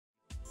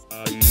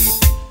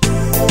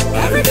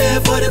Every day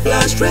for the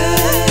black straight.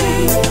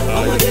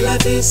 I'ma get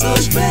like this so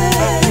straight.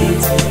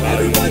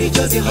 Everybody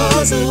just a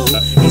hustle.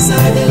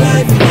 Inside the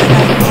life, we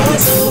like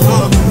hustle.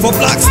 For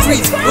Black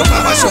Street, no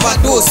cover shower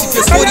dose. If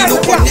your story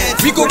no connect,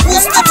 we go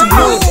boost it to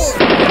more.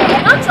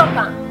 Don't chop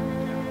am.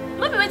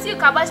 No be wetin you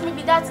kabash me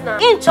be that now.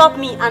 Him chop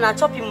me and I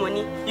chop him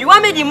money. You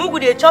want me the mugu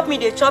they chop me,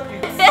 they chop you.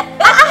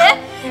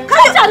 Come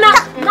on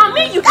now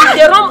me you keep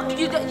the wrong.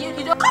 You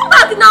come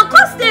back now.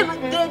 Come stay.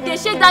 They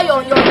shake that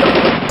your.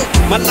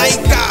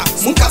 Malaika,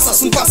 munkasa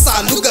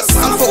sumpasa, luga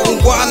sanfo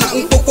ungwana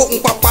umpoko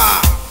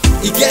umpapa.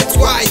 It gets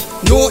why,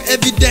 no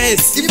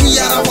evidence. If we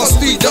are our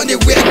street, don't they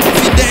wear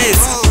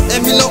confidence?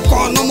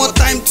 Emiloko, no more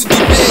time to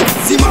debate.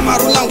 Zima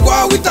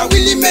marulangwa with a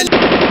willy mel.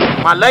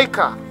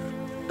 Malaika,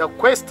 the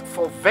quest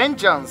for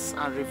vengeance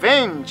and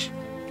revenge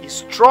is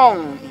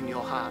strong in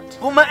your heart.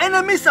 But my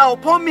enemies are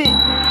upon me.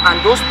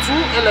 And those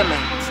two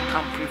elements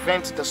can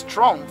prevent the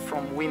strong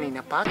from winning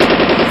a battle.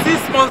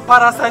 6 months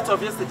parasite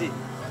of yesterday.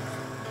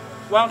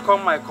 One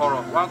come my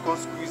corrupt, one come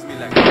squeeze me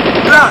like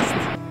blast.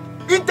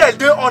 Intel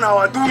day on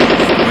our doing.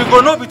 We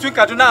go know between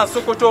Kaduna and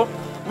Sokoto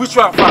which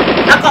one far.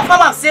 I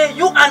confirm and say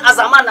you and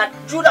Azaman are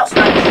Judas.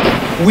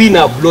 We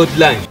na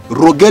bloodline.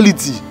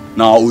 Rugality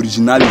na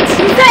originality.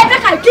 You say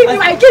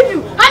I give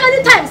you. How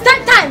many times?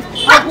 10 times.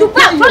 Back to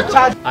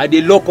back. I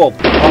dey lock up.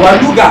 Our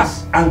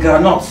lugas and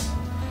granots.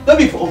 Don't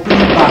be for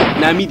opening bar.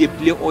 Na me dey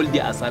play all the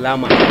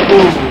asalama.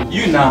 Oh,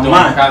 you na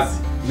man.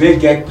 We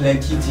get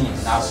plenty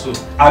things. Na so.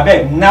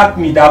 Abeg, knock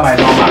me down my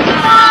normal.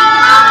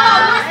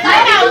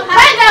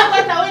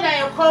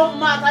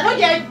 I don't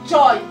get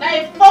joy. Now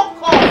you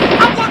fuck off.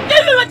 I'm gonna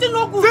give you what you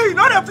know good. See,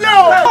 not a play.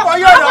 For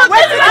you,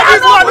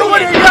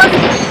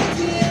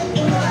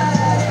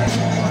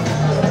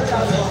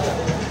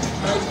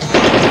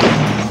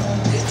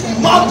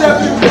 Mouth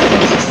everywhere.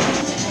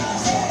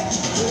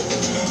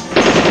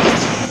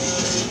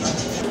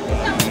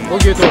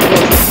 Okay, so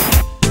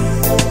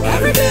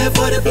Every day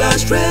for the black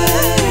straight.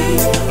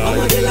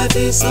 I'ma get like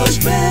this so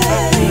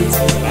straight.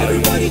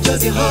 Everybody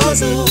just a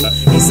hustle.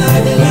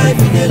 Inside the life,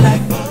 we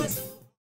like